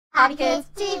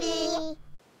HobbyKidsTV.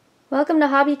 Welcome to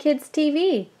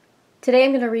HobbyKidsTV. Today I'm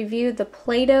going to review the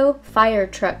Play-Doh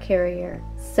Firetruck carrier.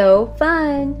 So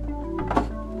fun!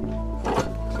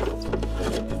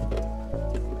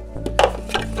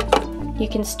 You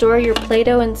can store your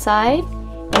Play-Doh inside,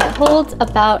 and it holds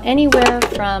about anywhere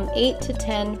from 8 to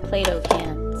 10 Play-Doh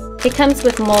cans. It comes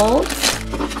with molds,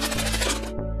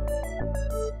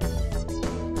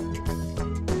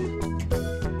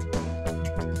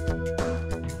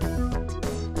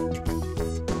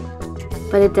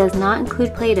 but it does not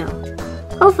include Play-Doh.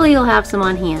 Hopefully you'll have some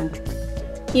on hand.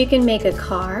 You can make a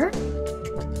car,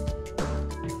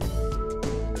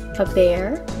 a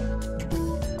bear,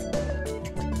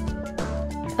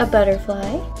 a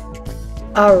butterfly,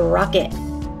 a rocket,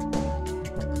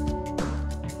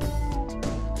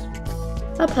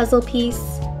 a puzzle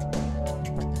piece,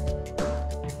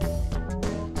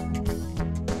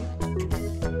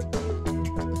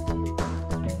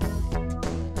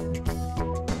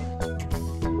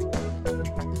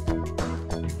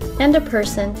 and a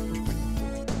person.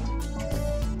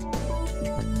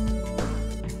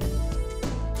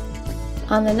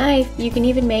 On the knife, you can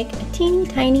even make a teeny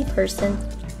tiny person.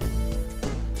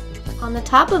 On the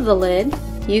top of the lid,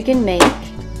 you can make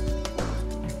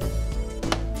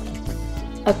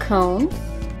a cone,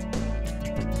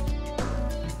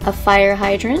 a fire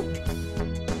hydrant,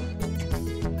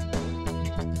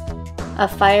 a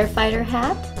firefighter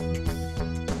hat,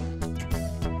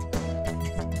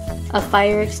 a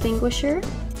fire extinguisher,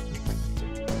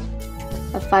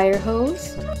 a fire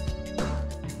hose,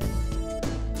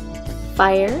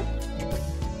 fire,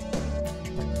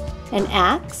 an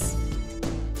axe,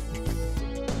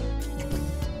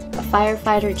 a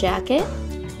firefighter jacket,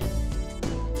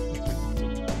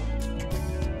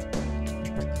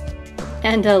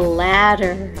 and a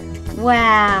ladder.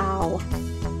 Wow!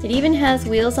 It even has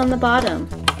wheels on the bottom.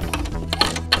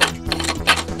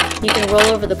 You can roll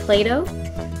over the Play-Doh,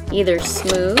 either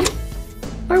smooth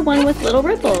or one with little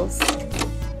ripples.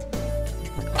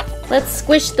 Let's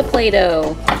squish the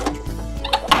Play-Doh.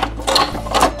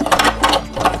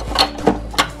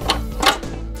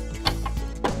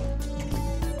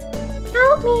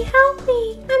 Help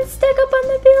me, I'm stuck up on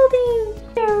the building.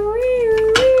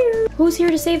 Who's here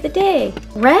to save the day?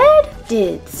 Red?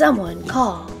 Did someone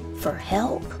call for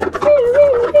help?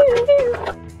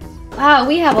 Wow,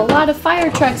 we have a lot of fire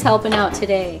trucks helping out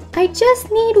today. I just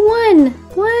need one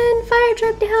fire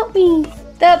truck to help me.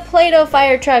 The Play-Doh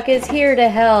fire truck is here to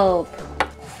help.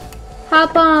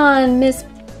 Hop on, Miss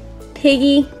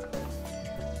Piggy.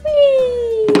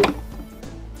 Whee!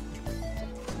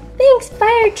 Thanks,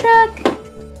 fire truck.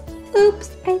 Oops,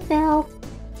 I fell.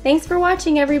 Thanks for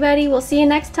watching, everybody. We'll see you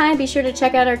next time. Be sure to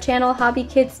check out our channel,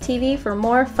 HobbyKidsTV, for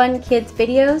more fun kids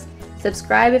videos.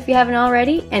 Subscribe if you haven't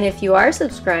already, and if you are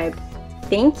subscribed,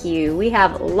 thank you. We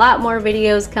have a lot more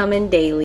videos coming daily.